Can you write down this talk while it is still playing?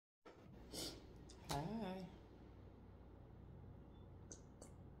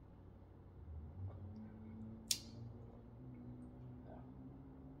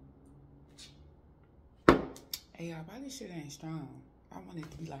Hey, y'all, why this shit ain't strong? I want it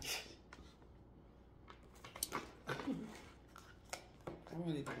to be like... I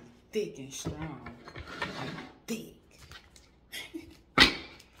want it to be thick and strong. Like, thick.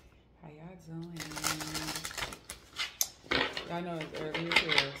 How y'all doing? Y'all know it's early as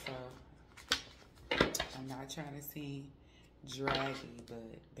hell, so... I'm not trying to seem draggy,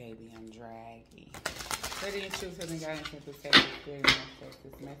 but baby, I'm draggy. Ready and truth, having guidance and protection, spirit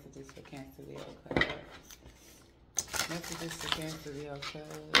manifestors, messages for Cancer, Leo, Cusp. Messages for Cancer, Leo,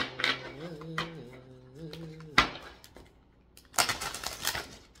 Cusp.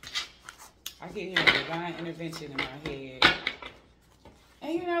 I keep hearing divine intervention in my head.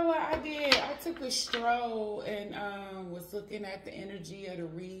 And you know what I did? I took a stroll and was looking at the energy of the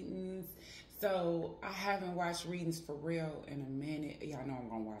readings. So I haven't watched readings for real in a minute. Y'all know I'm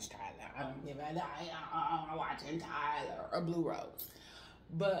gonna watch Tyler. I don't give a damn. I'm watching Tyler or Blue Rose.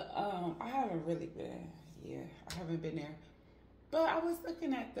 But I haven't really been. Yeah, I haven't been there. But I was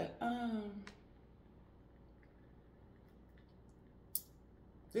looking at the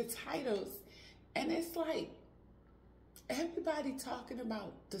titles, and it's like everybody talking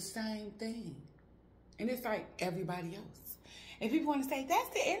about the same thing, and it's like everybody else. And people want to say, that's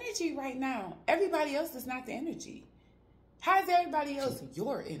the energy right now. Everybody else is not the energy. How is everybody else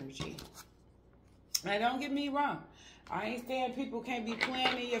your energy? Now, don't get me wrong. I ain't saying people can't be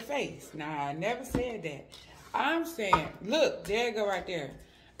playing in your face. Nah, I never said that. I'm saying, look, there you go right there.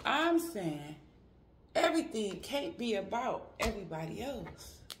 I'm saying everything can't be about everybody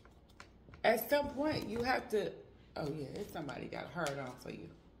else. At some point, you have to, oh yeah, there's somebody got a hard on for you.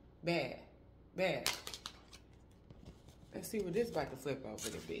 Bad, bad. Let's see what this about to flip over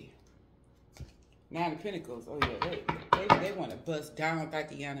to be. Nine of Pentacles. Oh yeah, they want to bust down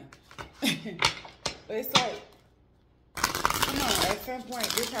Tatiana. But it's like, come on, at some point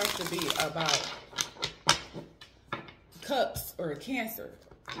this has to be about Cups or Cancer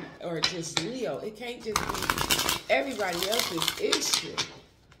or just Leo. It can't just be everybody else's issue.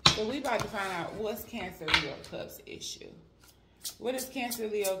 So we about to find out what's Cancer, Leo, Cups issue. What is Cancer,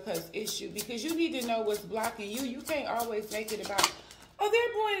 Leo, Cusp issue? Because you need to know what's blocking you. You can't always make it about, oh,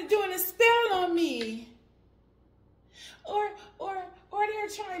 they're doing a spell on me. Or they're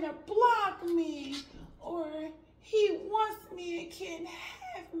trying to block me. Or he wants me and can't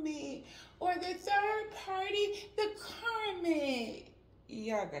have me. Or the third party, the karmic.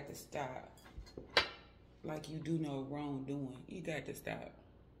 Y'all got to stop. Like you do no wrongdoing. You got to stop.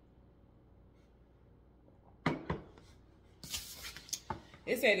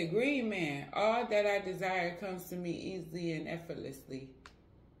 It said, the green man, all that I desire comes to me easily and effortlessly.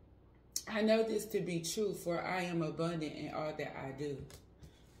 I know this to be true, for I am abundant in all that I do.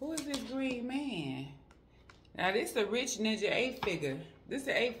 Who is this green man? Now, this is a rich ninja 8-figure. This is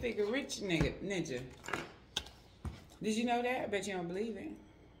an 8-figure rich ninja. Did you know that? I bet you don't believe it.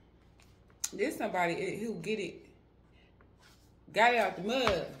 There's somebody who got it out the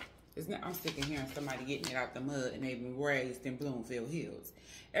mud. It's not, I'm sick of hearing somebody getting it out the mud and they've been raised in Bloomfield Hills.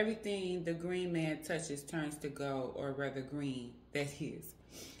 Everything the green man touches turns to gold, or rather green. That's his.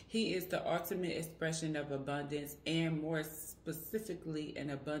 He is the ultimate expression of abundance, and more specifically, an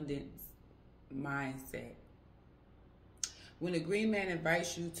abundance mindset. When the green man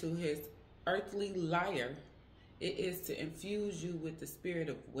invites you to his earthly lyre, it is to infuse you with the spirit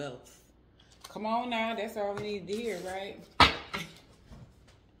of wealth. Come on now, that's all we need to hear, right?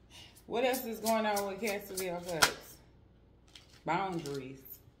 What else is going on with Cancer, Leo, Cusp? Boundaries.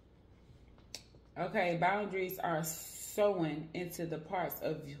 Okay, boundaries are sewing into the parts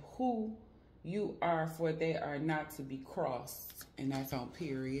of who you are, for they are not to be crossed. And that's on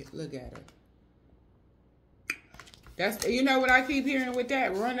period. Look at her. That's, you know what I keep hearing with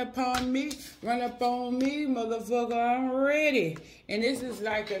that? Run upon me, motherfucker, I'm ready. And this is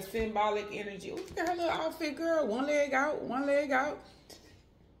like a symbolic energy. Look at her little outfit, girl. One leg out, one leg out.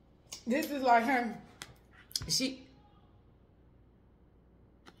 This is like her, she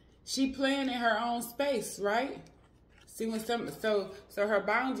playing in her own space, right? See, when so her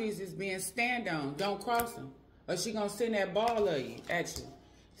boundaries is being stand on. Don't cross them, or she gonna send that ball at you.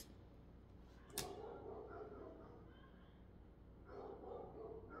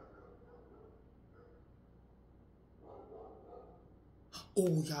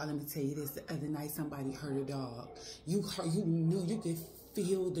 Oh, y'all, let me tell you this. The other night, somebody hurt a dog. You knew, you could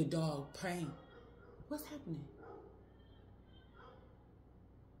feel the dog pain. What's happening?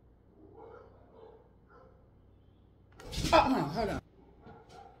 Hold on.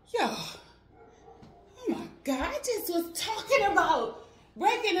 Yo. Oh my God, I just was talking about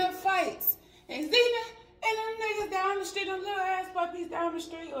breaking up fights. And Zena and them niggas down the street, them little ass puppies down the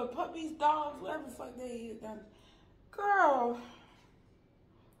street, or puppies, dogs, whatever the fuck they is down. Girl,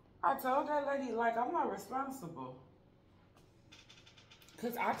 I told that lady, like, I'm not responsible.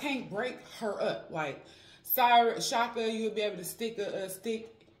 Because I can't break her up. Like, sorry, Shaka, you'll be able to stick a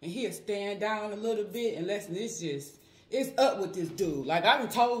stick and he'll stand down a little bit unless it's up with this dude. Like, I done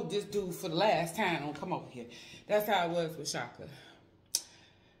told this dude for the last time, don't come over here. That's how it was with Shaka.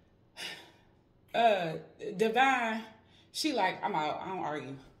 Divine, she like, I'm out, I don't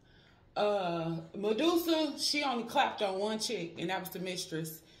argue. Medusa, she only clapped on one chick, and that was the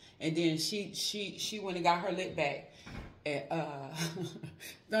mistress. And then she went and got her lit back. And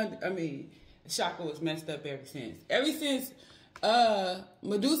Shaka was messed up ever since. Ever since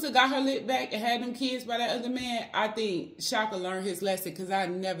Medusa got her lit back and had them kids by that other man, I think Shaka learned his lesson, because I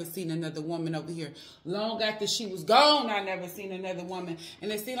never seen another woman over here. Long after she was gone, I never seen another woman.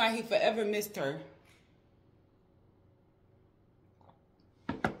 And it seemed like he forever missed her.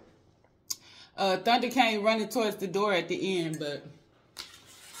 Thunder came running towards the door at the end, but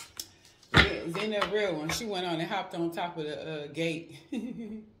then that real one, she went on and hopped on top of the gate.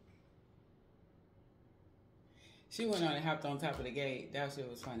 She went on and hopped on top of the gate. That shit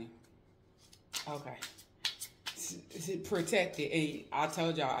was funny. Okay. She protected. And I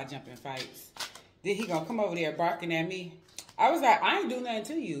told y'all I jump in fights. Then he gonna come over there barking at me. I was like, I ain't do nothing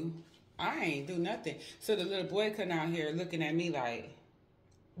to you. I ain't do nothing. So the little boy come out here looking at me like,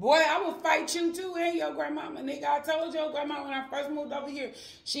 boy, I will fight you too and your grandmama, nigga. I told your grandma when I first moved over here,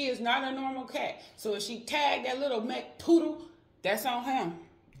 she is not a normal cat. So if she tagged that little Mac poodle, that's on him.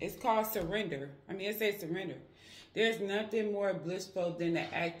 It's called surrender. I mean, it says surrender. There's nothing more blissful than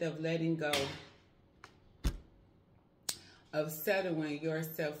the act of letting go, of settling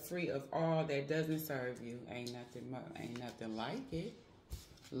yourself free of all that doesn't serve you. Ain't nothing like it.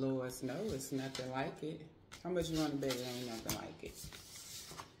 Lord knows it's nothing like it. How much you want to bet it ain't nothing like it?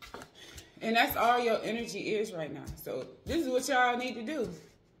 And that's all your energy is right now. So this is what y'all need to do.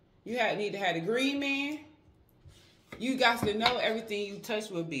 You need to have a green man. You got to know everything you touch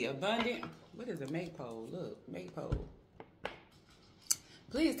will be abundant. What is a maypole? Look, maypole.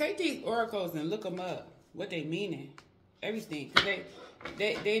 Please take these oracles and look them up. What they meaning. Everything.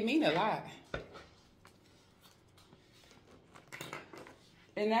 They mean a lot.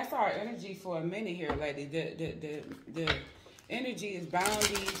 And that's our energy for a minute here, lady. The energy is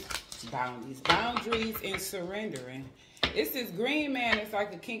boundaries, and surrendering. It's this green man. It's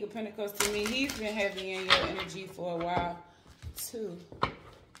like the King of Pentacles to me. He's been heavy in your energy for a while, too.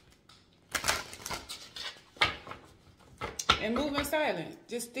 And move in silence.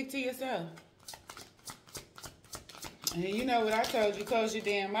 Just stick to yourself. And you know what I told you, close your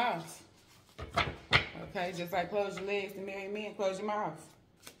damn mouth. Okay, just like close your legs to marry me and close your mouth.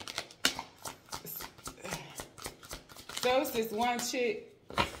 So it's this one chick,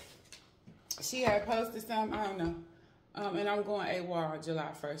 she had posted something, I don't know. And I'm going AWOL on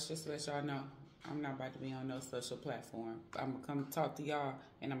July 1st, just to let y'all know. I'm not about to be on no social platform. I'm going to come talk to y'all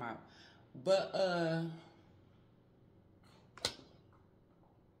and I'm out. But,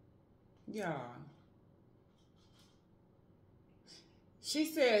 y'all, she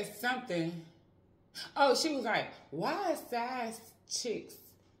said something. Oh, she was like, why is side chicks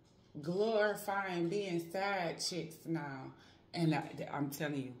glorifying being side chicks now? And I'm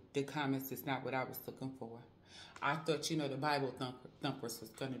telling you, the comments is not what I was looking for. I thought, you know, the Bible thumpers was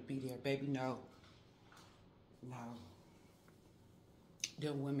going to be there. Baby, no. No.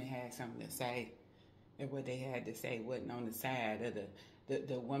 Them women had something to say. And what they had to say wasn't on the side of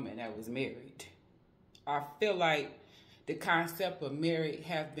the woman that was married. I feel like the concept of marriage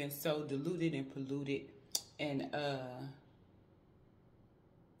has been so diluted and polluted and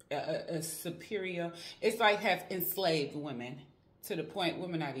a superior. It's like have enslaved women to the point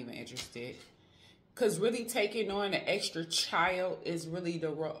women not even interested. Because really taking on an extra child is really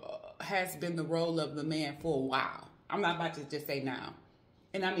has been the role of the man for a while. I'm not about to just say now.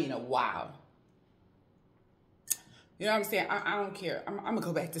 And I mean a while. You know what I'm saying? I don't care. I'm going to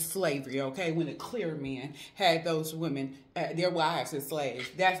go back to slavery, okay? When the clear men had those women, their wives as slaves.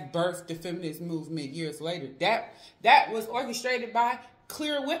 That's birthed the feminist movement years later. That was orchestrated by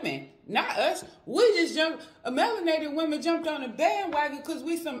clear women, not us. We just jumped, melanated women jumped on the bandwagon because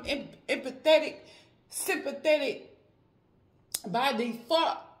we some empathetic, sympathetic, by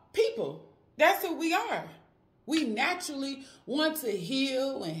default people. That's who we are. We naturally want to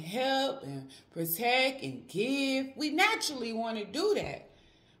heal and help and protect and give. We naturally want to do that.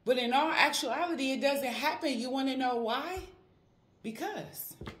 But in all actuality, it doesn't happen. You want to know why?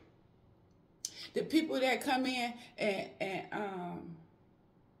 Because the people that come in and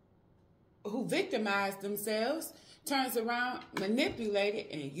who victimize themselves turns around, manipulate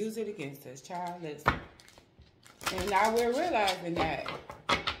it, and use it against us. Child, listen. And now we're realizing that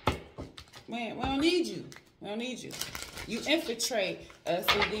we don't need you. We don't need you. You infiltrate us,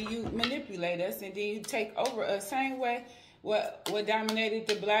 and then you manipulate us, and then you take over us. Same way what dominated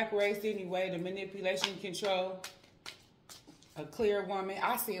the black race anyway, the manipulation, control. A clear woman.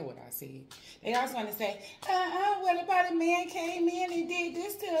 I said what I said. They always want to say, what about a man came in and did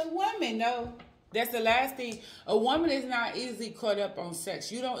this to a woman? No. That's the last thing. A woman is not easily caught up on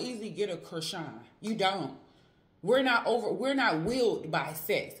sex. You don't easily get a crushon. You don't. We're not willed by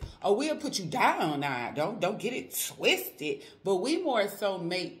sex. Or we'll put you down now. Don't get it twisted. But we more so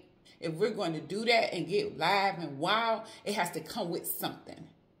make, if we're going to do that and get live and wild, it has to come with something.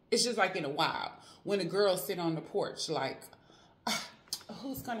 It's just like in the wild. When a girl sit on the porch like,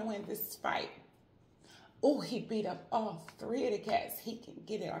 who's going to win this fight? Oh, he beat up all 3 of the cats. He can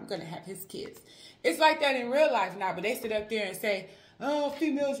get it. I'm going to have his kids. It's like that in real life now, but they sit up there and say, oh,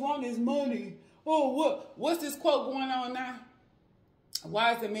 females want his money. Oh, what's this quote going on now?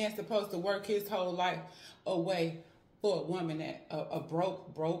 Why is a man supposed to work his whole life away for a woman, that a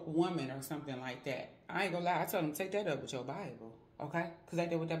broke woman or something like that? I ain't going to lie. I told him, take that up with your Bible, okay? Because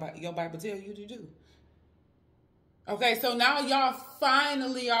that's what your Bible tell you to do. Okay, so now y'all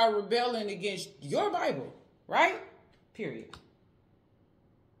finally are rebelling against your Bible, right? Period.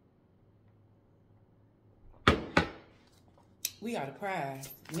 We are the prize.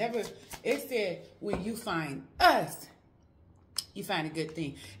 Never, it said when you find us, you find a good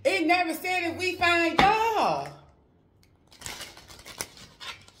thing. It never said if we find y'all.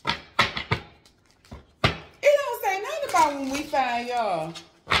 It don't say nothing about when we find y'all.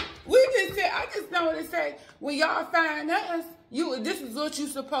 We just said, I just know what it say. When y'all find us, this is what you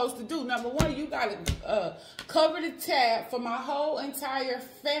supposed to do. Number one, you got to cover the tab for my whole entire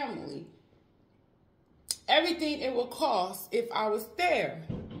family. Everything it will cost if I was there.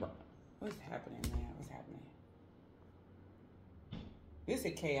 What's happening, man? What's happening? It's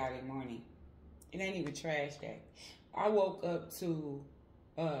a chaotic morning. It ain't even trash day. I woke up to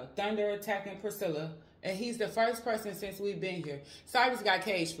Thunder attacking Priscilla. And he's the first person since we've been here. Cyrus got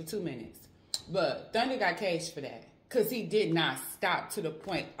caged for 2 minutes. But Thunder got caged for that. Because he did not stop to the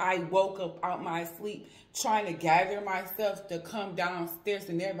point. I woke up out my sleep trying to gather myself to come downstairs.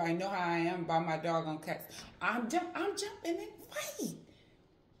 And everybody know how I am about my doggone cats. I'm jumping and fight.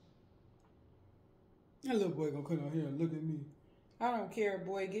 That little boy gonna come out here and look at me. I don't care,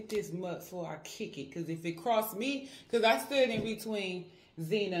 boy. Get this mutt before I kick it. Because if it crossed me, because I stood in between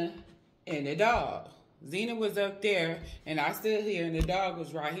Zena and the dog. Zena was up there, and I stood here, and the dog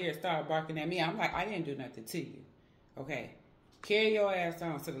was right here, started barking at me. I'm like, I didn't do nothing to you. Okay? Carry your ass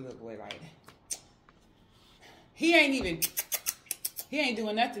on to the little boy like that. He ain't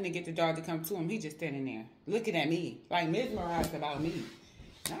doing nothing to get the dog to come to him. He just standing there, looking at me, like mesmerized about me.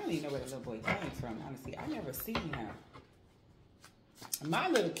 I don't even know where the little boy came from, honestly. I never seen him. My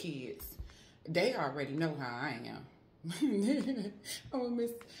little kids, they already know how I am. I really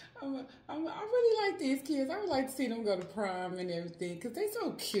like these kids. I would like to see them go to prom and everything because they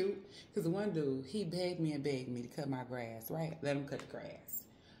so cute. Because one dude, he begged me to cut my grass, right? Let him cut the grass.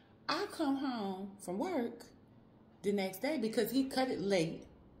 I come home from work the next day because he cut it late.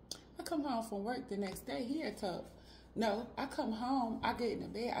 I come home from work the next day. He had told, no, I come home, I get in the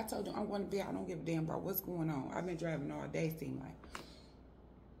bed. I told him I'm going to bed. I don't give a damn about what's going on. I've been driving all day, seem like.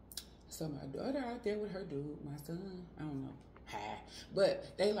 So my daughter out there with her dude, my son, I don't know,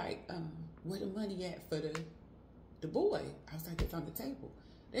 but they like, where the money at for the boy? I was like, it's on the table.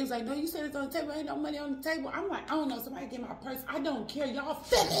 They was like, no, you said it's on the table. Ain't no money on the table. I'm like, I don't know, somebody get my purse. I don't care. Y'all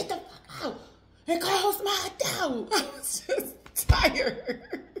fill it the fuck out and close my door. I was just tired.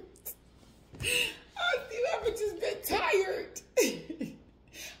 I've ever just been tired. I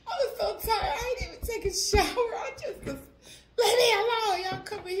was so tired. I didn't even take a shower. I just was, let me alone. Y'all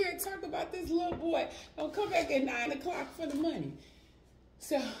come in here and talk about this little boy. Don't come back at 9 o'clock for the money.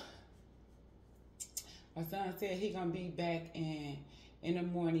 So, my son said he gonna be back in the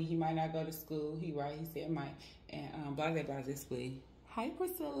morning. He might not go to school. He said might. And blah, blah, blah, this week. Hi,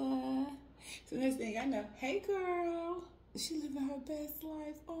 Priscilla. So next thing I know, hey, girl. She living her best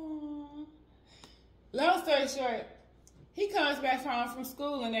life. Aww. Long story short, he comes back home from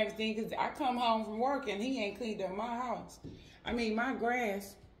school and everything because I come home from work and he ain't cleaned up my house. I mean, my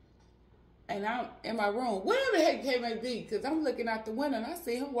grass. And I'm in my room, whatever the heck it may be, because I'm looking out the window and I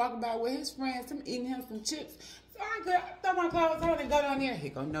see him walking by with his friends, him eating him some chips. So I throw my clothes on and go down there.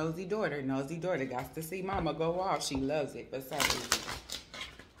 Here go nosy daughter. Nosy daughter got to see mama go off. She loves it for some reason.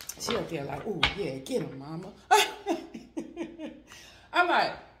 She up there like, ooh, yeah, get him, mama. I'm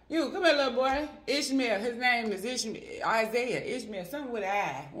like, you, come here, little boy. Ishmael, his name is Ishmael, Isaiah, Ishmael, something with an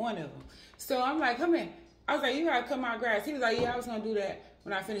I, one of them. So I'm like, come here. I was like, you gotta cut my grass. He was like, yeah, I was gonna do that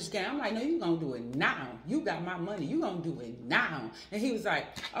when I finished the game. I'm like, no, you gonna do it now. You got my money. You gonna do it now. And he was like,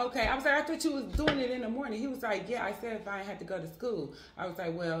 okay. I was like, I thought you was doing it in the morning. He was like, yeah, I said if I ain't had to go to school. I was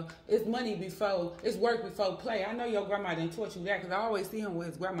like, well, it's work before play. I know your grandma didn't taught you that because I always see him with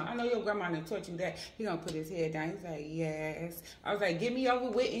his grandma. I know your grandma didn't taught you that. He gonna put his head down. He's like, yes. I was like, get me over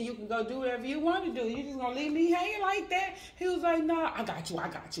with and you can go do whatever you want to do. You just gonna leave me hanging like that? He was like, no, I got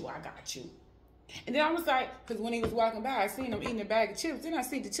you. And then I was like, because when he was walking by, I seen him eating a bag of chips. Then I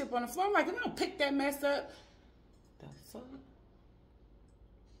see the chip on the floor. I'm like, I'm going to pick that mess up. The fuck?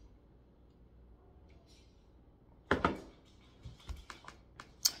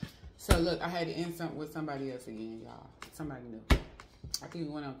 So, look, I had to end something with somebody else again, y'all. Somebody new. I think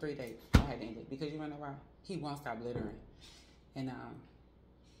we went on 3 dates. I had to end it. Because you want to know why? He won't stop littering. And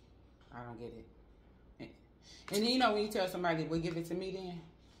I don't get it. And then, you know, when you tell somebody, well, give it to me then.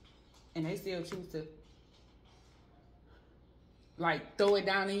 And they still choose to, like, throw it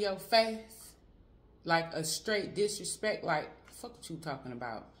down in your face. Like a straight disrespect. Like, fuck what you talking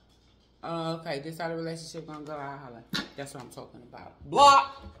about. Okay, this how the relationship gonna go. I'll holler. That's what I'm talking about.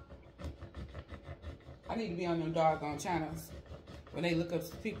 Block! I need to be on them doggone channels. When they look up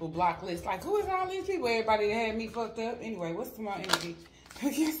people block lists. Like, who is all these people? Everybody that had me fucked up. Anyway, what's tomorrow energy?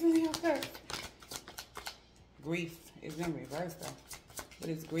 Against me, okay. Grief is in reverse, though. But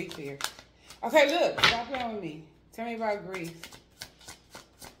it's grief here. Okay, look. Stop playing with me. Tell me about grief.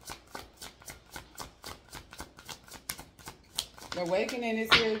 The awakening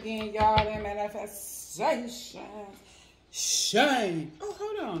is here again, y'all. That manifestation. Shame. Oh,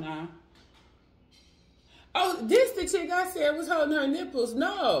 hold on now. Oh, this the chick I said was holding her nipples.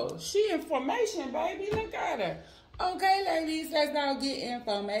 No. She in formation, baby. Look at her. Okay, ladies. Let's now get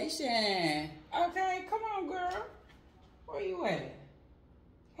information. Okay, come on, girl. Where you at?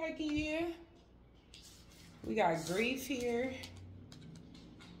 Heck yeah. We got grief here.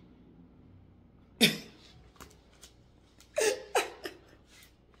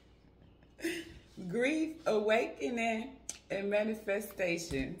 Grief, awakening, and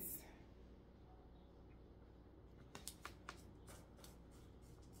manifestations.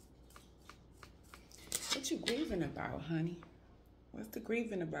 What you grieving about, honey? What's the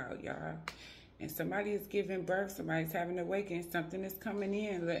grieving about, y'all? And somebody is giving birth, somebody's having an awakening, something is coming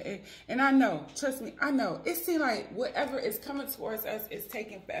in. And I know, trust me, I know. It seems like whatever is coming towards us is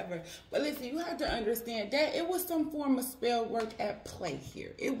taking forever. But listen, you have to understand that it was some form of spell work at play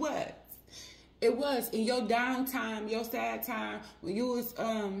here. It was. It was. In your downtime, your sad time, when you was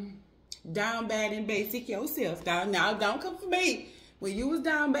down bad and basic yourself. Now, don't come for me. When you was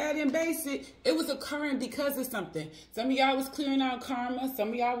down bad and basic, it was occurring because of something. Some of y'all was clearing out karma. Some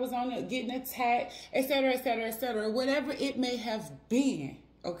of y'all was on it, getting attacked, etc., etc., etc. Whatever it may have been,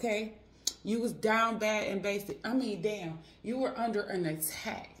 okay? You was down bad and basic. I mean, damn, you were under an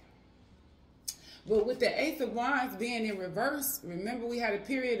attack. But with the Ace of Wands being in reverse, remember we had a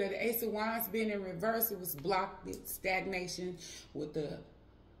period of the Ace of Wands being in reverse. It was blocked, stagnation with the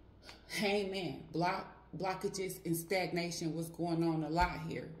Hangman, blockages and stagnation was going on a lot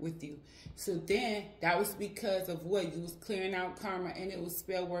here with you. So then that was because of what? You was clearing out karma and it was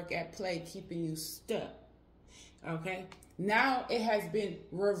spell work at play keeping you stuck. Okay? Now it has been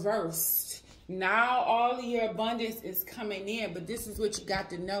reversed. Now all of your abundance is coming in, but this is what you got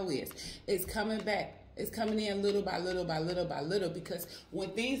to know is it's coming back. It's coming in little by little by little by little, because when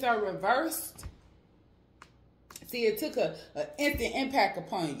things are reversed, see, it took an instant impact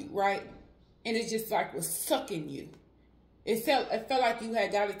upon you, right? And it just like was sucking you. It felt like you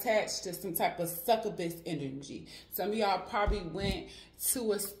had got attached to some type of succubus energy. Some of y'all probably went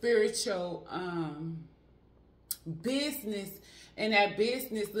to a spiritual business, and that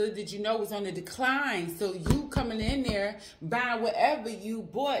business, little did you know, was on the decline. So you coming in there, buying whatever you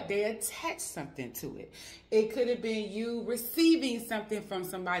bought, they attached something to it. It could have been you receiving something from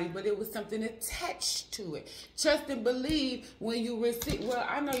somebody, but it was something attached to it. Trust and believe when you receive, well,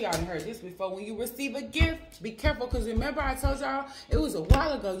 I know y'all heard this before. When you receive a gift, be careful, because remember I told y'all, it was a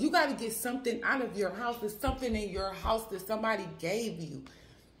while ago, you got to get something out of your house. There's something in your house that somebody gave you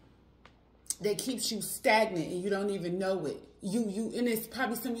that keeps you stagnant and you don't even know it. And it's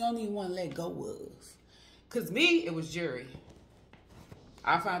probably something you don't even want to let go of. Because me, it was jewelry.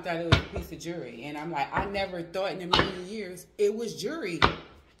 I found out it was a piece of jewelry. And I'm like, I never thought in a million years it was jewelry.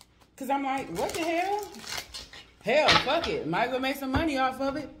 Because I'm like, what the hell? Hell, fuck it. Might as well make some money off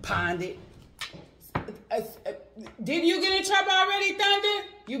of it. Pawned it. Didn't you get in trouble already, Thunder?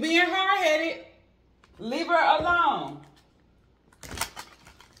 You being hard-headed. Leave her alone.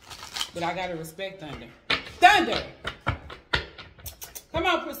 But I gotta respect Thunder. Thunder! Come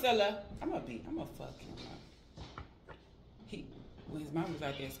on, Priscilla. I'm gonna fuck him up. When his mom was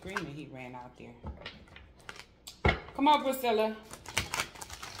out there screaming, he ran out there. Come on, Priscilla.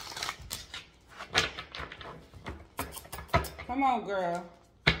 Come on, girl.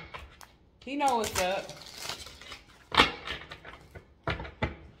 He know what's up.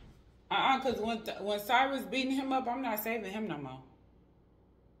 Because when Cyrus beating him up, I'm not saving him no more.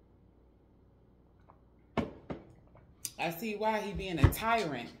 I see why he being a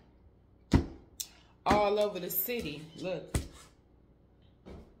tyrant all over the city. Look.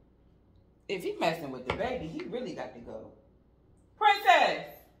 If he messing with the baby, he really got to go. Princess!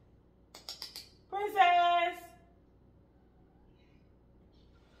 Princess!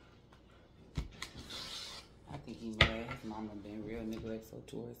 I think he mad. His mama been real neglectful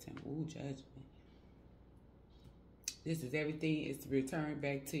towards him. Ooh, judgment. This is everything is returned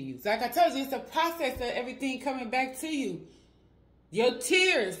back to you. So like I told you, it's a process of everything coming back to you. Your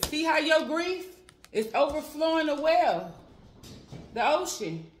tears. See how your grief is overflowing the well. The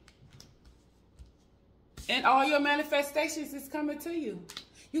ocean. And all your manifestations is coming to you.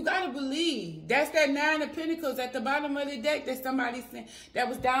 You got to believe. That's that 9 of Pentacles at the bottom of the deck that somebody sent, that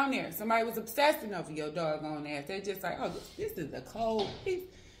was down there. Somebody was obsessing over your doggone ass. They're just like, oh, this is a cold piece.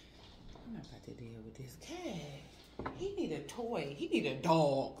 I'm not about to deal with this cat. He need a toy. He need a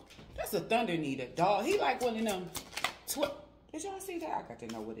dog. That's a thunder need a dog. He like one of them. Did y'all see that? I got to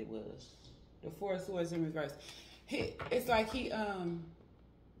know what it was. The 4 of Swords in reverse. It's like he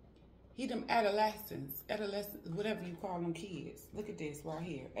them adolescents, whatever you call them kids. Look at this right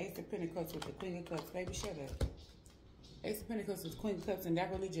here. Ace of Pentacles with the Queen of Cups. Baby, shut up. Ace of Pentacles with the Queen of Cups, and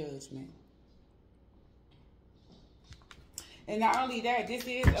that really judgment. And not only that, this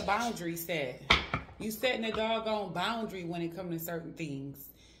is a boundary set. You setting a doggone boundary when it comes to certain things.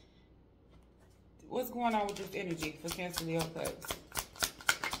 What's going on with this energy for Cancer, Leo, Cups?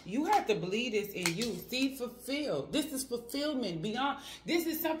 You have to believe this in you. See, fulfilled. This is fulfillment beyond. This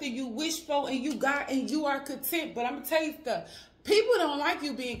is something you wish for and you got and you are content. But I'm going to tell you stuff. People don't like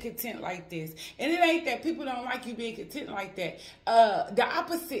you being content like this. And it ain't that people don't like you being content like that. The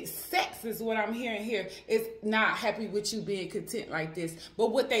opposite sex is what I'm hearing here is not happy with you being content like this.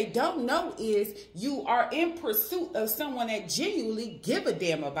 But what they don't know is you are in pursuit of someone that genuinely give a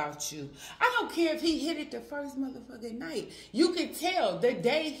damn about you. I don't care if he hit it the first motherfucking night. You can tell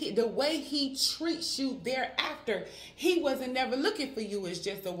the way he treats you thereafter. He wasn't never looking for you. It's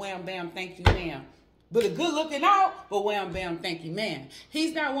just a wham, bam, thank you, ma'am. But a good looking out, but wham, bam, thank you, man.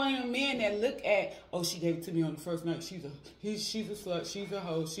 He's not one of them men that look at, oh, she gave it to me on the first night. She's a slut, she's a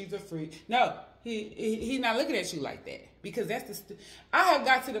hoe, she's a freak. No, he's not looking at you like that. Because that's I have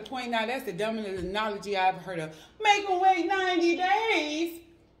got to the point now, that's the dumbest analogy I've heard of. Make him wait 90 days.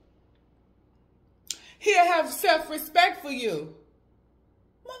 He'll have self-respect for you.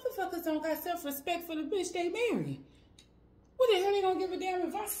 Motherfuckers don't got self-respect for the bitch they marry. What the hell they gonna give a damn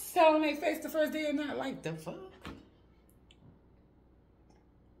if I tell them they face the first day or not? Like the fuck?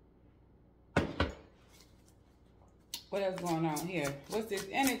 What else going on here? What's this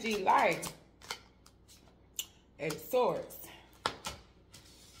energy like? Eight of Swords.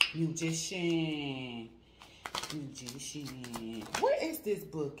 Magician. Magician. Where is this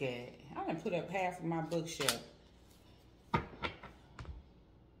book at? I done put up half of my bookshelf.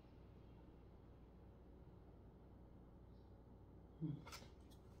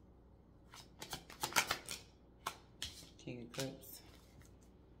 King of Cups.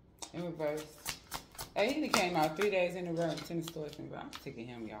 In reverse. Hey, he came out 3 days in a row in 10 stores. I'm sick of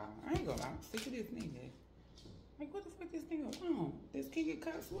him, y'all. I ain't gonna lie. I'm sick of this nigga. Like, what the fuck this nigga on? This King of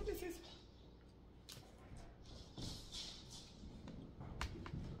Cups, what is this?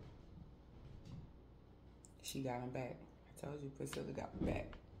 She got him back. I told you Priscilla got him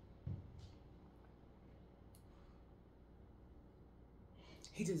back.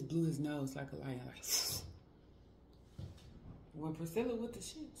 He just blew his nose like a lion. Like, when Priscilla with the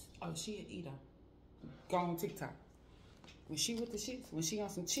shits, oh, she an eater. Go on TikTok. When she with the shits, when she on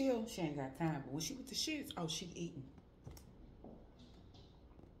some chill, she ain't got time. But when she with the shits, oh, she eating.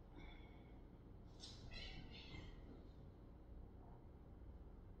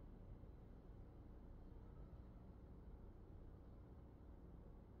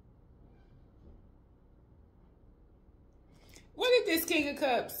 What did this King of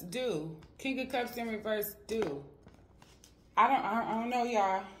Cups do? King of Cups in reverse do? I don't know,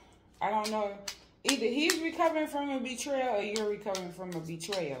 y'all. I don't know. Either he's recovering from a betrayal or you're recovering from a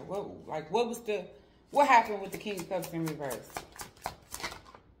betrayal. What happened with the King of Cups in reverse?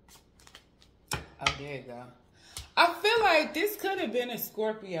 Oh, there you go. I feel like this could have been a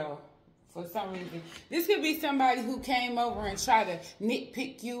Scorpio for some reason. This could be somebody who came over and tried to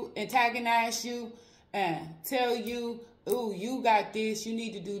nitpick you, antagonize you, and tell you ooh, you got this, you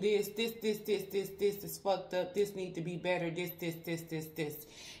need to do this is fucked up, this need to be better, this.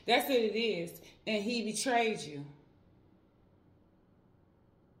 That's what it is. And he betrayed you.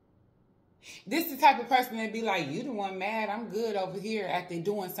 This is the type of person that be like, you the one mad, I'm good over here after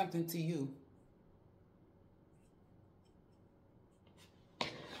doing something to you.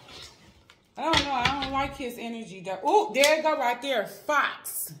 I don't know. I don't like his energy. Oh, there you go right there.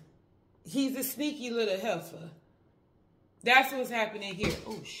 Fox. He's a sneaky little heifer. That's what's happening here.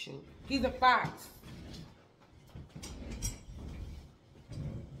 Oh, shoot. He's a fox.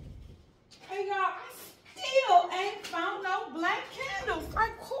 Hey, y'all. I still ain't found no black candles.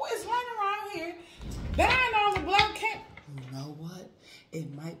 Like, who is running around here buying all the black candles? You know what?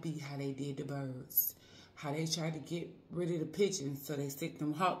 It might be how they did the birds. How they tried to get rid of the pigeons, so they stick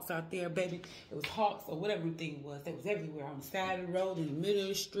them hawks out there, baby. It was hawks or whatever the thing was. They was everywhere on the side of the road, in the middle of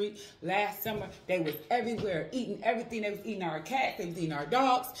the street. Last summer, they was everywhere, eating everything. They was eating our cats. They was eating our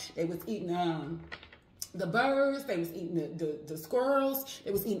dogs. They was eating the birds. They was eating the squirrels. They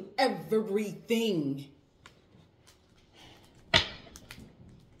was eating everything.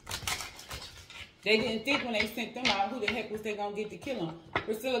 They didn't think when they sent them out, who the heck was they going to get to kill them?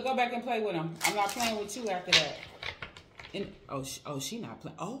 Priscilla, go back and play with them. I'm not playing with you after that. And, oh, she not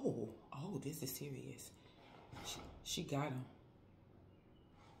playing. Oh, this is serious. She got him.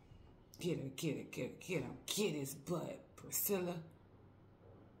 Get him. Get his butt, Priscilla.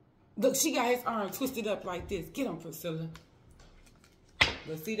 Look, she got his arm twisted up like this. Get him, Priscilla.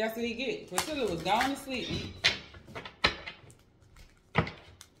 But see, that's what he get. Priscilla was gone to sleep.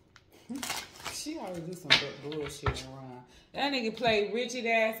 She always do some bullshit around. That nigga played Richard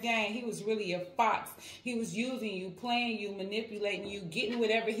ass game. He was really a fox. He was using you, playing you, manipulating you, getting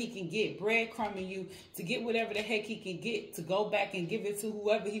whatever he can get, breadcrumbing you to get whatever the heck he can get to go back and give it to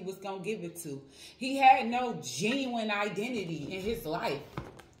whoever he was gonna give it to. He had no genuine identity in his life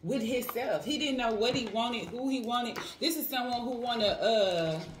with himself. He didn't know what he wanted, who he wanted. This is someone who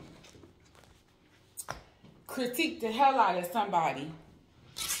wanna critique the hell out of somebody.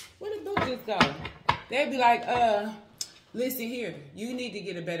 Where the book just go? They'd be like, listen here, you need to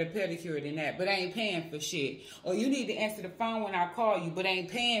get a better pedicure than that, but I ain't paying for shit. Or you need to answer the phone when I call you, but I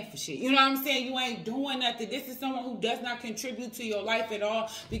ain't paying for shit. You know what I'm saying? You ain't doing nothing. This is someone who does not contribute to your life at all,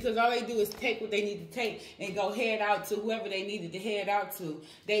 because all they do is take what they need to take and go head out to whoever they needed to head out to.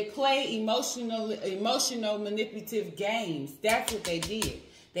 They play emotional manipulative games. That's what they did.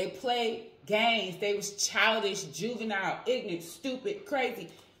 They played games. They was childish, juvenile, ignorant, stupid,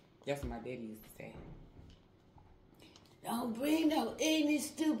 crazy. That's what my daddy used to say. Don't bring no ignorant,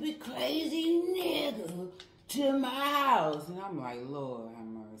 stupid, crazy nigga to my house. And I'm like, Lord have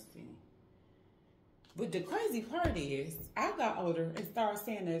mercy. But the crazy part is, I got older and started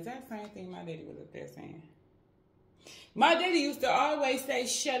saying the exact same thing my daddy was up there saying. My daddy used to always say,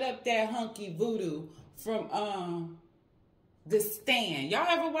 shut up that hunky voodoo from The Stand. Y'all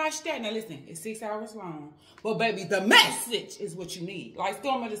ever watch that? Now listen, it's 6 hours long. But baby, the message is what you need. Like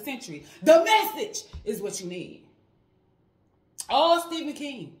Storm of the Century. The message is what you need. All Stephen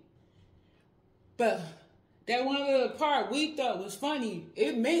King. But that one little part we thought was funny,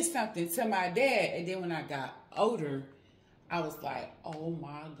 it meant something to my dad. And then when I got older, I was like, oh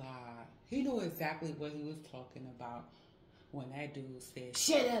my God. He knew exactly what he was talking about when that dude said,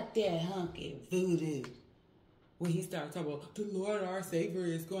 shut up there, hunky voodoo. When he started talking about, the Lord our Savior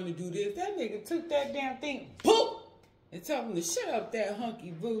is going to do this, that nigga took that damn thing, boom, and told him to shut up that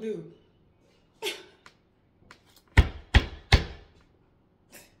hunky voodoo.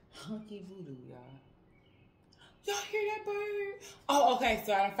 Hunky voodoo, y'all. Y'all hear that bird? Oh, okay,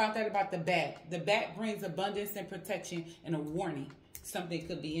 so I found out about the bat. The bat brings abundance and protection and a warning. Something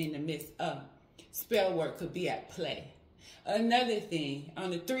could be in the midst of. Spell work could be at play. Another thing, on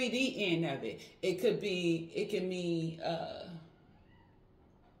the 3D end of it, it can mean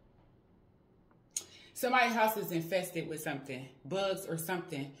somebody's house is infested with something, bugs or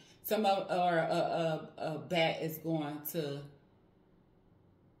something. Or a bat is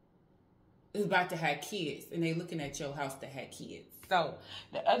about to have kids, and they looking at your house to have kids. So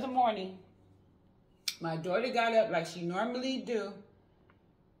the other morning, my daughter got up like she normally do,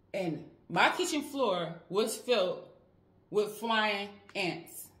 and my kitchen floor was filled with flying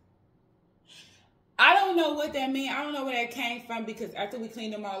ants. I don't know what that means. I don't know where that came from, because after we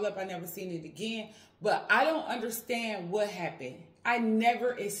cleaned them all up, I never seen it again. But I don't understand what happened. I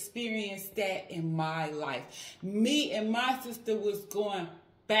never experienced that in my life. Me and my sister was going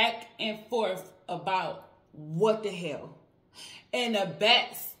back and forth about what the hell. And the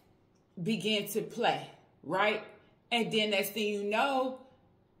bats began to play, right? And then next thing you know,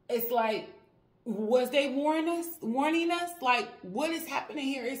 it's like Was they warning us? Like, what is happening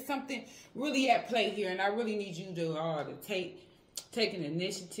here? Is something really at play here? And I really need you to take an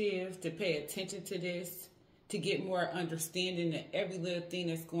initiative to pay attention to this, to get more understanding of every little thing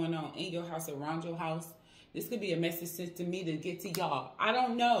that's going on in your house, around your house. This could be a message sent to me to get to y'all. I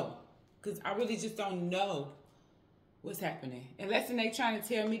don't know, because I really just don't know what's happening. Unless they trying to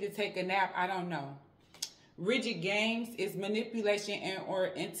tell me to take a nap, I don't know. Rigid games is manipulation and or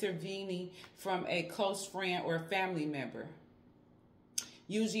intervening from a close friend or family member,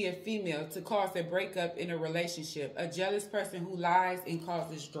 usually a female, to cause a breakup in a relationship. A jealous person who lies and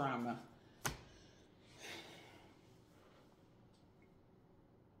causes drama.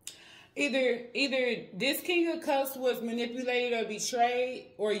 Either this King of Cups was manipulated or betrayed,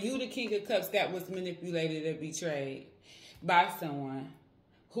 or you, the King of Cups, that was manipulated or betrayed by someone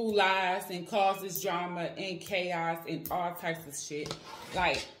who lies and causes drama and chaos and all types of shit.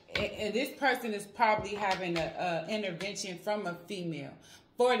 Like, and this person is probably having a intervention from a female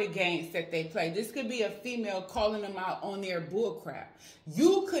for the games that they play. This could be a female calling them out on their bullcrap.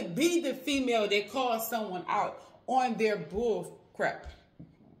 You could be the female that calls someone out on their bullcrap.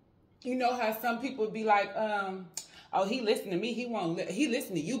 You know how some people be like, oh, he listened to me. He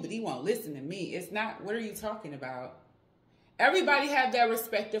listened to you, but he won't listen to me. It's not, what are you talking about? Everybody have their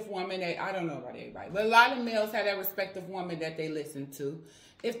respective woman that, I don't know about everybody, but a lot of males have their respective woman that they listen to.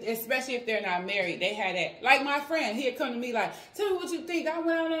 Especially if they're not married, they had that. Like my friend, he'd come to me like, tell me what you think. I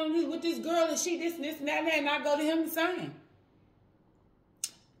went out on with this girl and she this and this and that, and I go to him the same.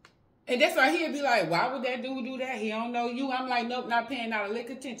 And that's why he'd be like, why would that dude do that? He don't know you. I'm like, nope, not paying out a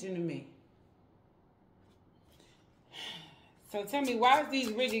lick attention to me. So tell me, why is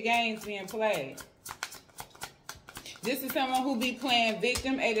these rigid games being played? This is someone who be playing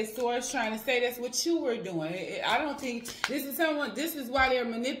victim, Eight of Swords, trying to say that's what you were doing. I don't think, this is why they're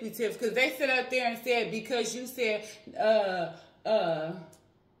manipulative, because they sit up there and said, because you said,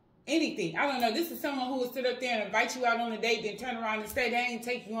 anything. I don't know. This is someone who would sit up there and invite you out on a date, then turn around and say they ain't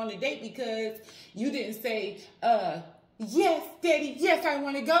take you on a date because you didn't say, yes, daddy, yes, I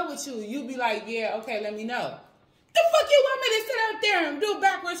want to go with you. You'd be like, yeah, okay, let me know. The fuck you want me to sit up there and do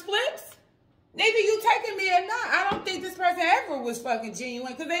backwards flips? Either you taking me or not. I don't think this person ever was fucking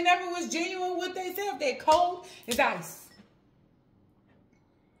genuine, because they never was genuine with themselves. They're cold as ice.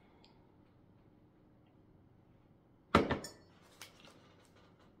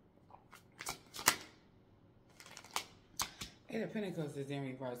 Eight of Pentacles is in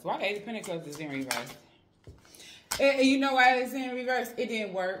reverse. Why the Eight of Pentacles is in reverse? And you know why it's in reverse? It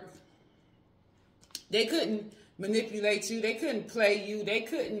didn't work. They couldn't manipulate you. They couldn't play you. They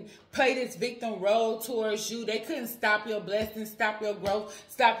couldn't play this victim role towards you. They couldn't stop your blessings, stop your growth,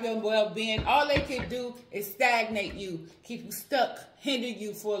 stop your well-being. All they could do is stagnate you, keep you stuck, hinder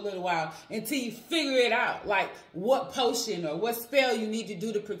you for a little while until you figure it out, like what potion or what spell you need to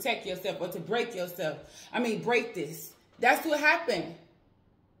do to protect yourself or to break yourself. I mean, break this. That's what happened.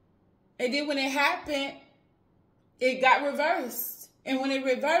 And then when it happened, it got reversed. And when it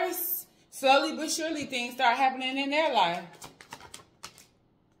reversed, slowly but surely things start happening in their life.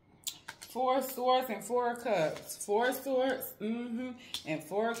 Four of Swords and Four of Cups. Four of Swords, and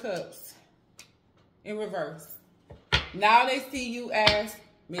Four of Cups in reverse. Now they see you as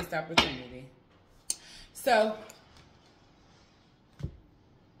missed opportunity. So,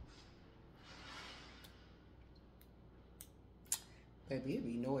 baby, it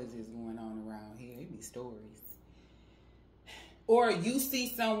be noises going on around here. It be stories. Or you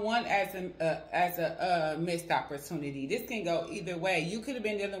see someone as a missed opportunity. This can go either way. You could have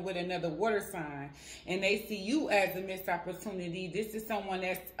been dealing with another water sign, and they see you as a missed opportunity. This is someone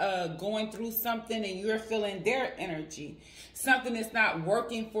that's going through something, and you're feeling their energy. Something that's not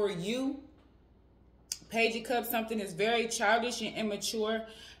working for you. Page of Cups, something that's very childish and immature.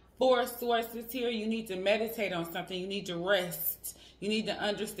 Four of Swords is here. You need to meditate on something. You need to rest. You need to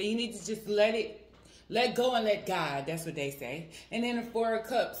understand. You need to just let go and let God. That's what they say. And then the Four of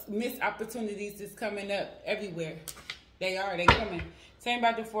Cups, missed opportunities is coming up everywhere. They coming. Same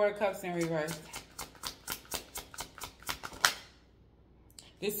about the Four of Cups in reverse.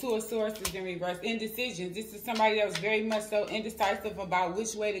 This Two of Swords is in reverse. Indecisions. This is somebody that was very much so indecisive about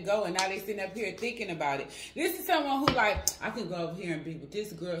which way to go, and now they sitting up here thinking about it. This is someone who like, I can go over here and be with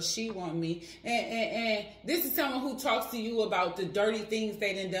this girl. She want me. And this is someone who talks to you about the dirty things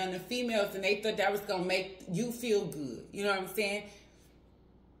they done to females, and they thought that was going to make you feel good. You know what I'm saying?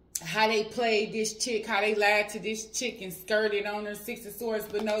 How they played this chick, how they lied to this chick and skirted on her Six of Swords,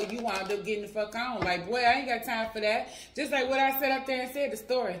 but no, you wound up getting the fuck on. Like, boy, I ain't got time for that. Just like what I said up there and said, the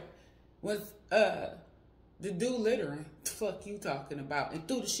story was The dude littering. The fuck you talking about? And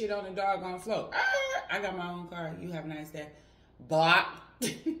threw the shit on the doggone floor. I got my own car. You have a nice day. Block.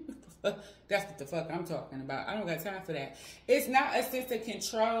 That's what the fuck I'm talking about. I don't got time for that. It's not a sense of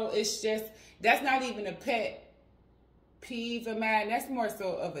control. It's just, that's not even a pet peeve of mine. That's more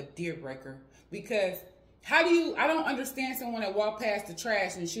so of a deal breaker. Because how do you, I don't understand someone that walk past the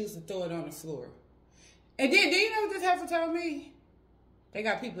trash and choose to throw it on the floor. And then, do you know what this heifer told me? They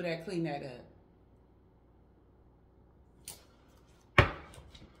got people that clean that up.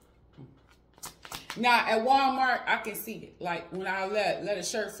 Now, at Walmart, I can see it. Like, when I let a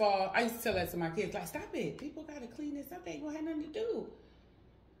shirt fall, I used to tell that to my kids, like, stop it. People got to clean this up. They ain't going to have nothing to do.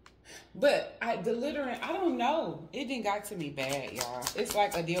 But the littering, I don't know. It didn't got to me bad, y'all. It's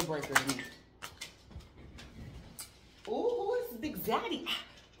like a deal breaker to me. Ooh, who is Big Daddy?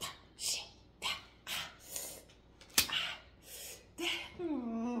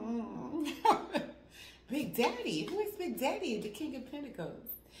 Big Daddy. Who is Big Daddy? The King of Pentacles.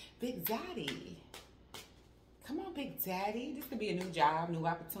 Big Daddy. Come on, Big Daddy. This could be a new job, new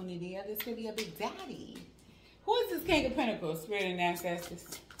opportunity. This could be a Big Daddy. Who is this King of Pentacles? Spirit and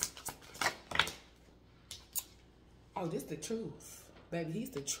ancestors. Oh, this the truth. Baby,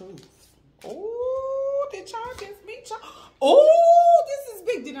 he's the truth. Oh, did y'all just meet y'all? Oh, this is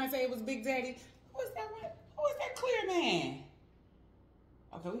big. Didn't I say it was Big Daddy? Who is that one? Who is that clear man?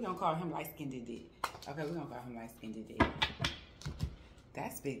 Okay, we're going to call him light-skinned dick. Okay, we're going to call him light-skinned dick.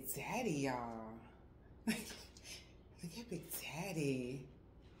 That's Big Daddy, y'all. Look at Big Daddy.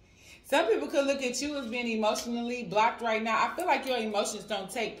 Some people could look at you as being emotionally blocked right now. I feel like your emotions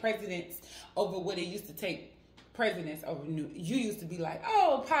don't take precedence over what it used to take precedence over. You used to be like,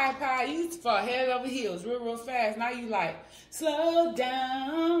 oh, pie. You used to fall head over heels real fast. Now you like, slow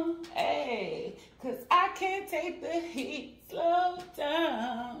down, hey, because I can't take the heat. Slow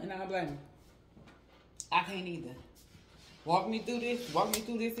down. And I'm like, I can't either. Walk me through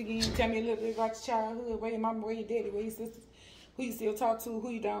this again. Tell me a little bit about your childhood. Where your mama, where your daddy, where your sisters, who you still talk to,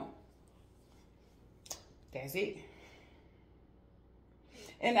 who you don't. That's it.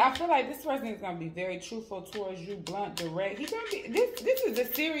 And I feel like this person is gonna be very truthful towards you, blunt, direct. He's gonna be this is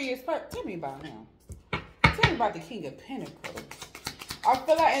a serious person. Tell me about him. Tell me about the King of Pentacles. I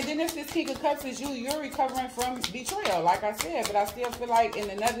feel like, and then if this King of Cups is you're recovering from betrayal, like I said, but I still feel like in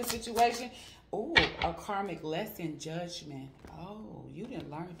another situation, ooh, a karmic lesson, judgment. Oh, you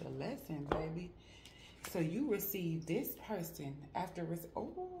didn't learn the lesson, baby. So you received this person after,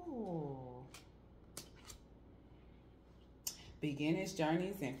 beginnings,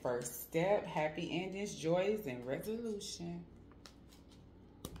 journeys, and first step, happy endings, joys, and resolution.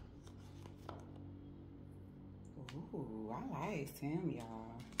 Ooh, I like him,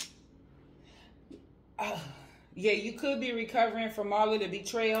 y'all. Yeah, you could be recovering from all of the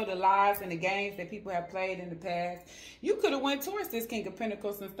betrayal, the lies, and the games that people have played in the past. You could have went towards this King of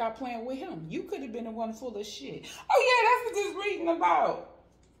Pentacles and stopped playing with him. You could have been the one full of shit. Oh, yeah, that's what this reading about.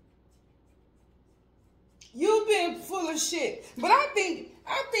 You've been full of shit. But I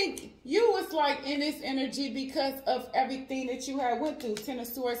think you was like in this energy because of everything that you had went through. Ten of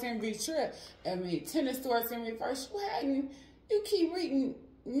Swords in reverse. Ten of Swords in reverse. You keep reading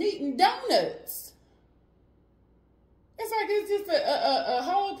meat and donuts. It's like it's just a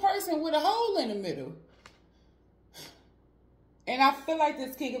whole person with a hole in the middle. And I feel like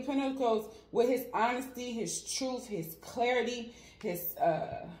this King of Pentacles, with his honesty, his truth, his clarity, his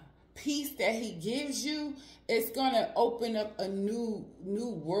peace that he gives you, it's gonna open up a new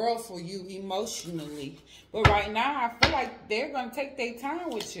world for you emotionally. But right now, I feel like they're gonna take their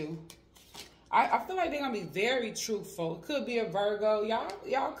time with you. I feel like they're gonna be very truthful. It could be a Virgo.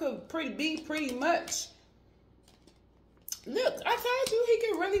 Y'all could be pretty much. Look, I told you he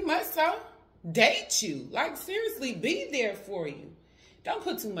could really much so date you. Like, seriously, be there for you. Don't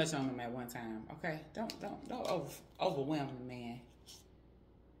put too much on him at one time, okay? Don't overwhelm the man.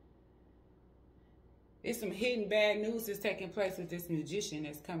 There's some hidden bad news that's taking place with this magician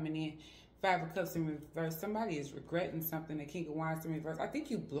that's coming in. Five of Cups in reverse. Somebody is regretting something. The King of Wands in reverse. I think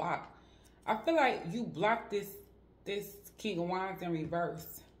you blocked. I feel like you blocked this King of Wands in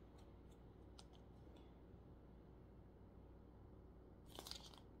reverse.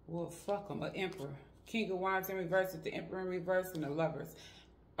 Well, fuck them. An Emperor. King of Wands in reverse with the Emperor in reverse and the Lovers.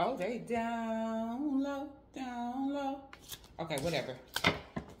 Oh, they down low, down low. Okay, whatever.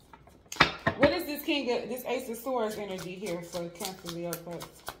 What is this this Ace of Swords energy here for Cancer, Leo, Cups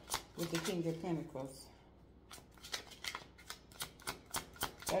with the King of Pentacles?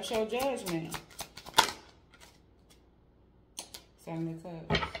 That's your judgment. Seven of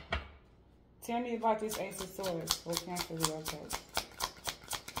Cups. Tell me about this Ace of Swords for Cancer, Leo, Cups.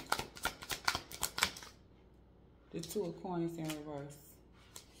 The Two of Coins in reverse.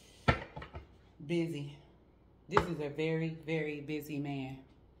 Busy. This is a very, very busy man.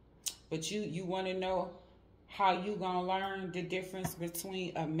 But you want to know how you gonna learn the difference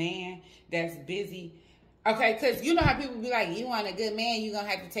between a man that's busy. Okay, because you know how people be like, you want a good man, you gonna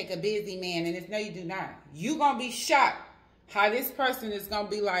have to take a busy man. And it's no, you do not. You gonna be shocked how this person is gonna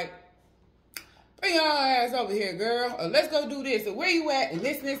be like, bring your ass over here, girl. Or let's go do this. Or where you at? And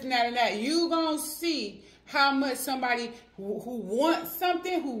this, and that, and that. You gonna see how much somebody who wants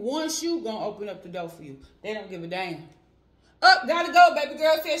something, who wants you, gonna open up the door for you. They don't give a damn. Up, gotta go. Baby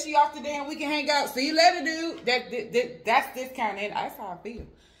girl says she off the damn. We can hang out. See you later, dude. That's this kind of. That's how I feel.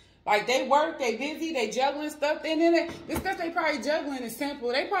 Like they work, they busy, they juggling stuff. And then the stuff they probably juggling is simple.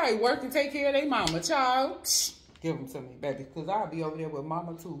 They probably work and take care of their mama, child. Shh, give them to me, baby, because I'll be over there with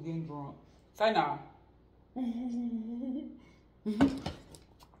mama too, getting drunk. Say no.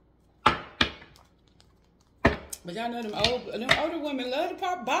 But y'all know them older women love to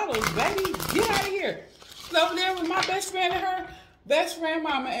pop bottles, baby. Get out of here. Over there with my best friend and her best friend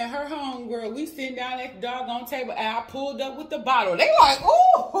mama and her homegirl. We sitting down at the doggone table and I pulled up with the bottle. They like,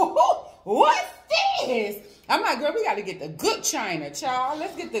 ooh, what's this? I'm like, girl, we got to get the good china, child.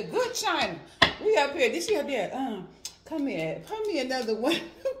 Let's get the good china. We up here. This she up there. Come here. Put me another one.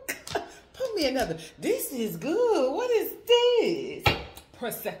 Put me another. This is good. What is this?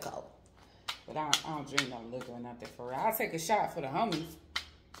 Prosecco. But I don't drink no liquor or nothing for real. I'll take a shot for the homies.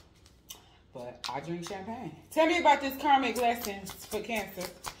 But I drink champagne. Tell me about this karmic lessons for Cancer,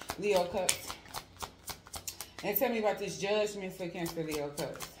 Leo Cups. And tell me about this judgment for Cancer, Leo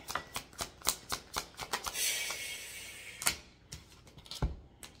Cups.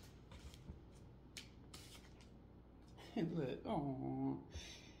 Look, oh.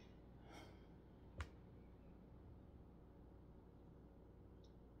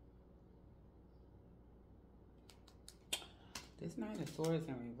 This Knight of Swords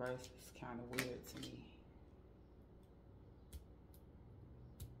in reverse is kind of weird to me.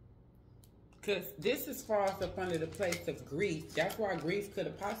 Because this is falls up under the place of grief. That's why grief could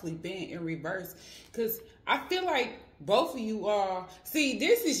have possibly been in reverse. Because I feel like both of you are... See,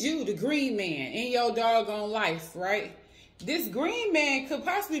 this is you, the green man, in your doggone life, right? This green man could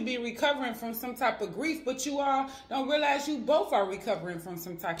possibly be recovering from some type of grief, but you all don't realize you both are recovering from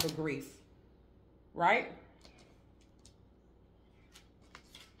some type of grief, right?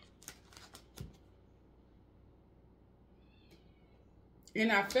 And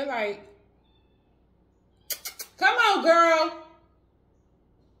I feel like, come on, girl.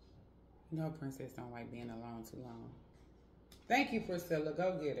 No, princess don't like being alone too long. Thank you, Priscilla.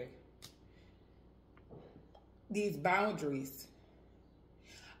 Go get her. These boundaries.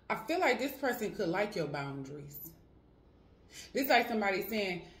 I feel like this person could like your boundaries. This like somebody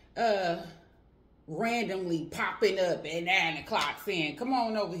saying, randomly popping up at 9 o'clock saying, come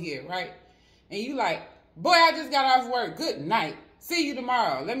on over here, right? And you like, boy, I just got off work. Good night. See you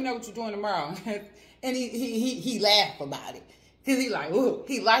tomorrow. Let me know what you're doing tomorrow. And he laughed about it. Because he like, ooh,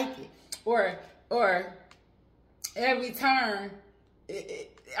 he liked it. Or every turn,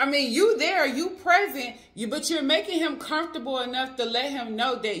 I mean, you there, you present, but you're making him comfortable enough to let him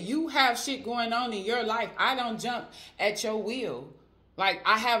know that you have shit going on in your life. I don't jump at your will. Like,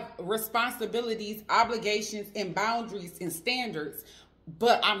 I have responsibilities, obligations, and boundaries and standards.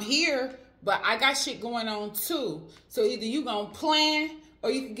 But I'm here. But I got shit going on too. So either you gonna plan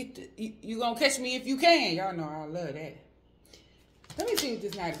or you can get you gonna catch me if you can. Y'all know I love that. Let me see what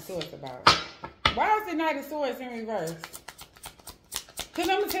this Knight of Swords about. Why is the Knight of Swords in reverse? Because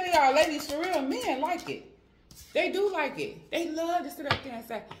I'm gonna tell y'all, ladies, for real, men like it. They do like it. They love to sit up there and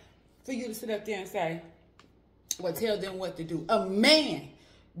say, for you to sit up there and say, well, tell them what to do. A man.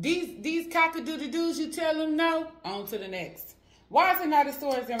 These cock-a-doodle-doos, you tell them no, on to the next. Why is the Knight of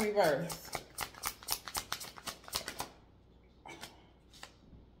Swords in reverse?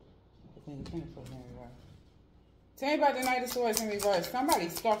 Tell me about the Knight of Swords in reverse.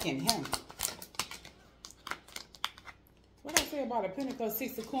 Somebody's stalking him. What I say about a Pentacle,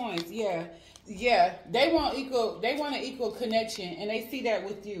 6 of Coins? Yeah. They want an equal connection, and they see that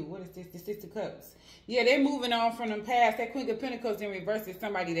with you. What is this? The 6 of Cups. Yeah, they're moving on from the past. That Queen of Pentacles in reverse is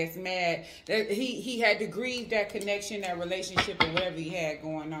somebody that's mad. That he had to grieve that connection, that relationship, or whatever he had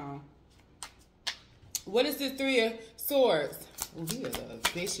going on. What is this 3 of Swords? Oh, he is a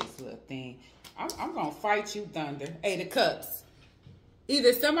vicious little thing. I'm going to fight you, Thunder. 8 of Cups.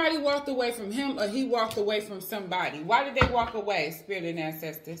 Either somebody walked away from him or he walked away from somebody. Why did they walk away, Spirit and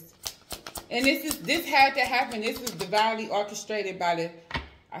Ancestors? And this had to happen. This is divinely orchestrated by the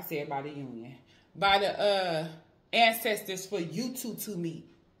union. By the ancestors for you two to meet.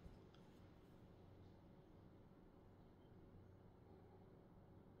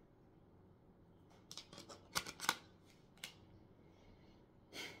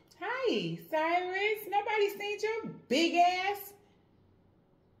 Nobody, Cyrus. Nobody seen your big ass.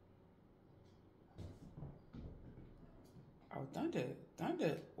 Oh,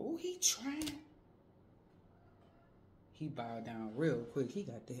 Thunder. Oh, he trying. He bowed down real quick. He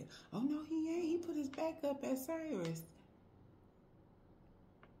got that. Oh, no, he ain't. He put his back up at Cyrus.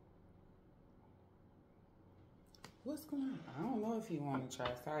 What's going on? I don't know if he want to try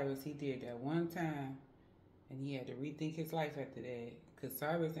Cyrus. He did that one time. And he had to rethink his life after that. Because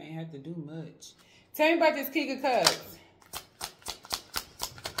Cyrus ain't had to do much. Tell me about this King of Cups.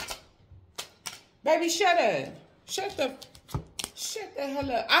 Baby, shut up. Shut the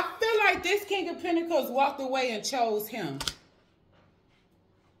hell up. I feel like this King of Pentacles walked away and chose him.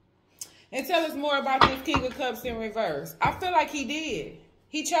 And tell us more about this King of Cups in reverse. I feel like he did.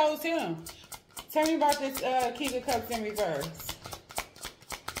 He chose him. Tell me about this King of Cups in reverse.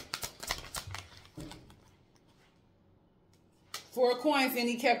 Four coins and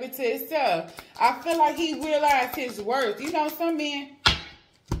he kept it to himself. I feel like he realized his worth. You know, some men,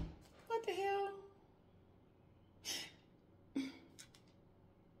 what the hell?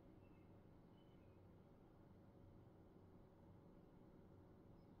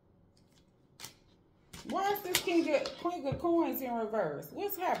 Why is this Queen of Coins in reverse?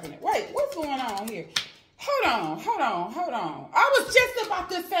 What's happening? Wait, what's going on here? Hold on. I was just about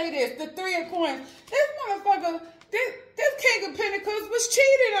to say this. The Three of Coins. This motherfucker, this King of Pentacles was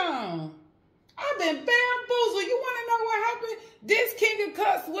cheated on. I've been bamboozled. You want to know what happened? This King of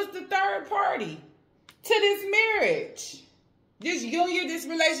Cups was the third party to this marriage. This union, this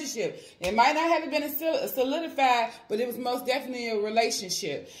relationship. It might not have been a solidified, but it was most definitely a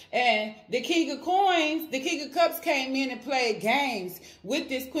relationship. And the King of Coins, the King of Cups came in and played games with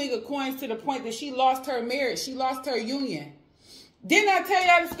this Queen of Coins to the point that she lost her marriage. She lost her union. Didn't I tell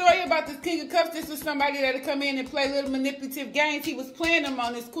y'all the story about this King of Cups? This was somebody that had come in and play little manipulative games. He was playing them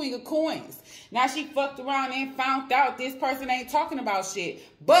on this Queen of Coins. Now she fucked around and found out this person ain't talking about shit.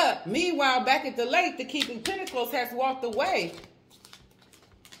 But meanwhile, back at the lake, the King of Pentacles has walked away.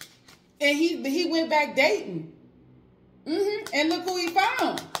 And he went back dating. And look who he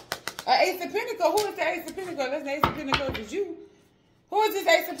found. An Ace of Pentacles. Who is the Ace of Pentacles? That's the Ace of Pentacles. Is you. Who is this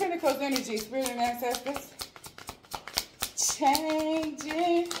Ace of Pentacles energy? Spirit and ancestors.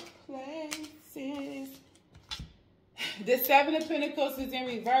 Changing places. The Seven of Pentacles is in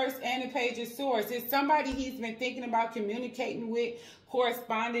reverse and the Page of Swords. It's somebody he's been thinking about communicating with,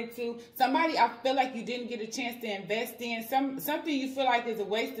 corresponding to. Somebody I feel like you didn't get a chance to invest in. Something you feel like is a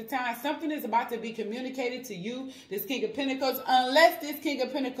waste of time. Something is about to be communicated to you, this King of Pentacles. Unless this King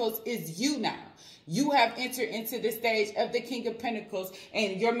of Pentacles is you now. You have entered into the stage of the King of Pentacles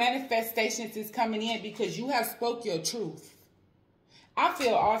and your manifestations is coming in because you have spoke your truth. I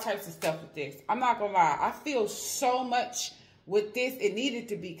feel all types of stuff with this. I'm not going to lie. I feel so much with this. It needed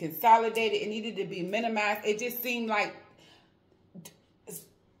to be consolidated. It needed to be minimized. It just seemed like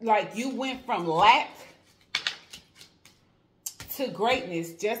you went from lack to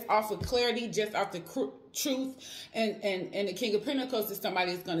greatness just off of clarity, just off the truth. And the King of Pentacles is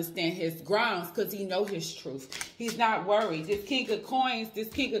somebody that's going to stand his grounds because he know his truth. He's not worried. This King of Coins, this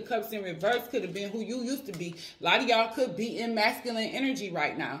King of Cups in reverse could have been who you used to be. A lot of y'all could be in masculine energy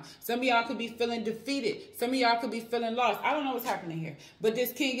right now. Some of y'all could be feeling defeated. Some of y'all could be feeling lost. I don't know what's happening here. But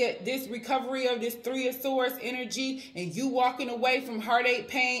this this recovery of this Three of Swords energy and you walking away from heartache,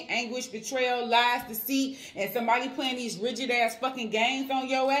 pain, anguish, betrayal, lies, deceit, and somebody playing these rigid ass fucking games on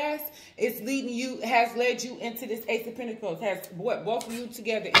your ass, it's has led you into this Ace of Pentacles, has brought both of you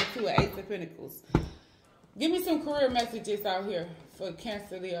together into an Ace of Pentacles. Give me some career messages out here for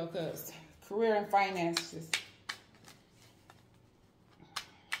Cancer, Leo, Cusp. Career and finances.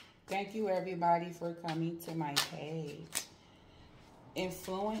 Thank you, everybody, for coming to my page.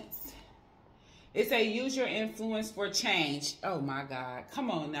 Influence. It says use your influence for change. Oh my God. Come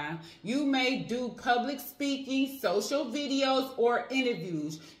on now. You may do public speaking, social videos, or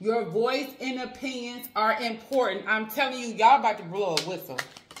interviews. Your voice and opinions are important. I'm telling you, y'all about to blow a whistle.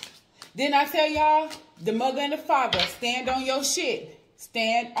 Didn't I tell y'all? The mother and the father, stand on your shit.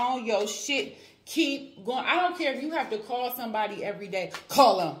 Stand on your shit. Keep going. I don't care if you have to call somebody every day.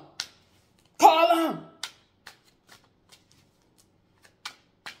 Call them. Call them.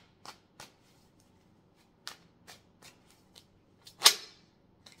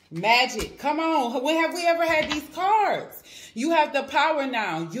 Magic. Come on. When have we ever had these cards? You have the power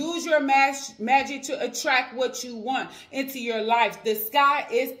now. Use your magic to attract what you want into your life. The sky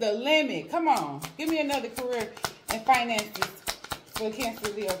is the limit. Come on. Give me another career and finances for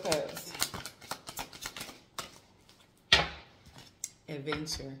Cancer, Leo, Cusp.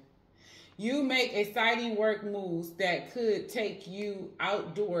 Adventure. You make exciting work moves that could take you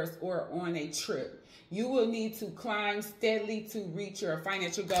outdoors or on a trip. You will need to climb steadily to reach your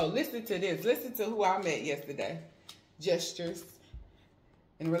financial goal. Listen to this. Listen to who I met yesterday. Gestures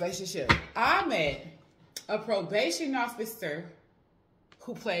in a relationship. I met a probation officer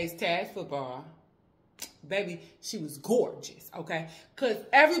who plays tag football. Baby, she was gorgeous, okay? Because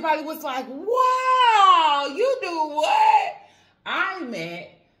everybody was like, wow, you do what? I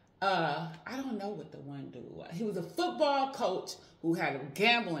met, I don't know what the one dude was. He was a football coach who had a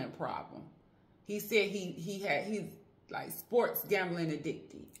gambling problem. He said he's like sports gambling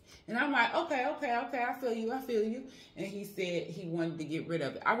addicted. And I'm like, okay, I feel you. And he said he wanted to get rid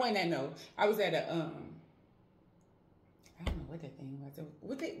of it. I wasn't at I was at a, I don't know what that thing was.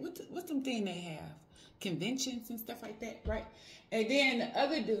 What's some thing they have? Conventions and stuff like that, right? And then the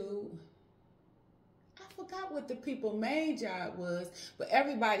other dude, I forgot what the people main job was, but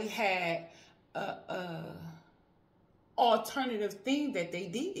everybody had a alternative thing that they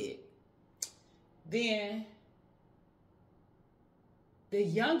did. Then the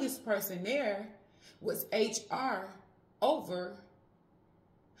youngest person there was HR over,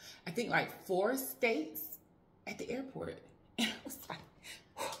 I think, like 4 states at the airport. And I was like,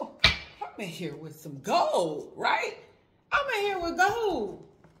 whoa, I'm in here with some gold, right? I'm in here with gold.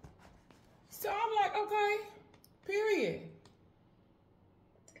 So I'm like, okay, period.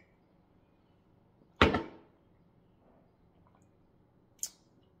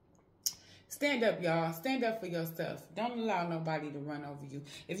 Stand up, y'all. Stand up for yourself. Don't allow nobody to run over you.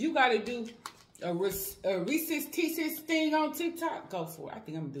 If you got to do a Reese's Pieces thing on TikTok, go for it. I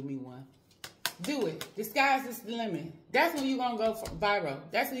think I'm going to do me one. Do it. The sky's the limit. That's when you're going to go viral.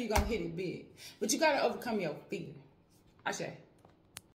 That's when you're going to hit it big. But you got to overcome your fear. Ashe.